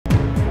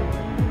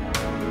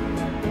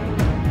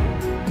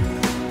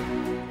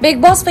Bigg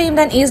Boss famed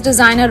and ace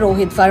designer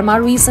Rohit Verma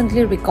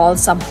recently recalled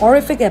some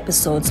horrific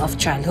episodes of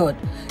childhood.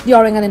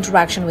 During an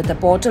interaction with the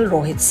portal,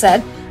 Rohit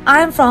said,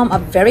 "I am from a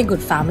very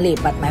good family,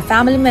 but my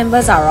family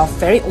members are of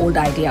very old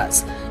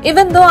ideas.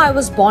 Even though I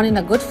was born in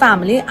a good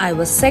family, I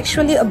was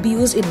sexually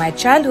abused in my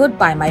childhood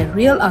by my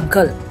real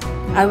uncle.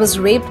 I was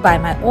raped by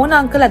my own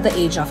uncle at the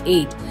age of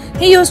 8.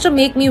 He used to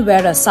make me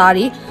wear a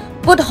sari,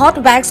 put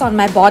hot wax on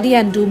my body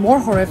and do more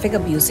horrific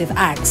abusive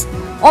acts.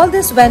 All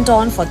this went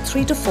on for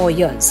 3 to 4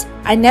 years.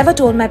 I never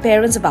told my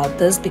parents about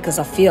this because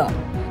of fear."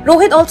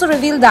 Rohit also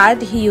revealed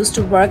that he used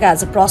to work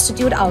as a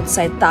prostitute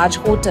outside Taj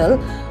Hotel,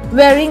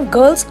 wearing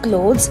girls'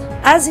 clothes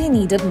as he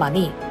needed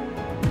money.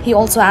 He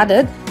also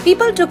added,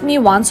 "People took me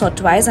once or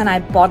twice and I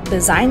bought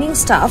designing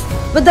stuff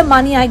with the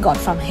money I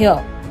got from here.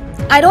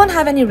 I don't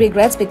have any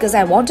regrets because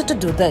I wanted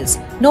to do this.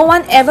 No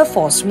one ever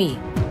forced me."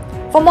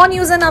 For more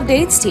news and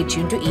updates, stay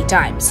tuned to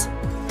ETimes.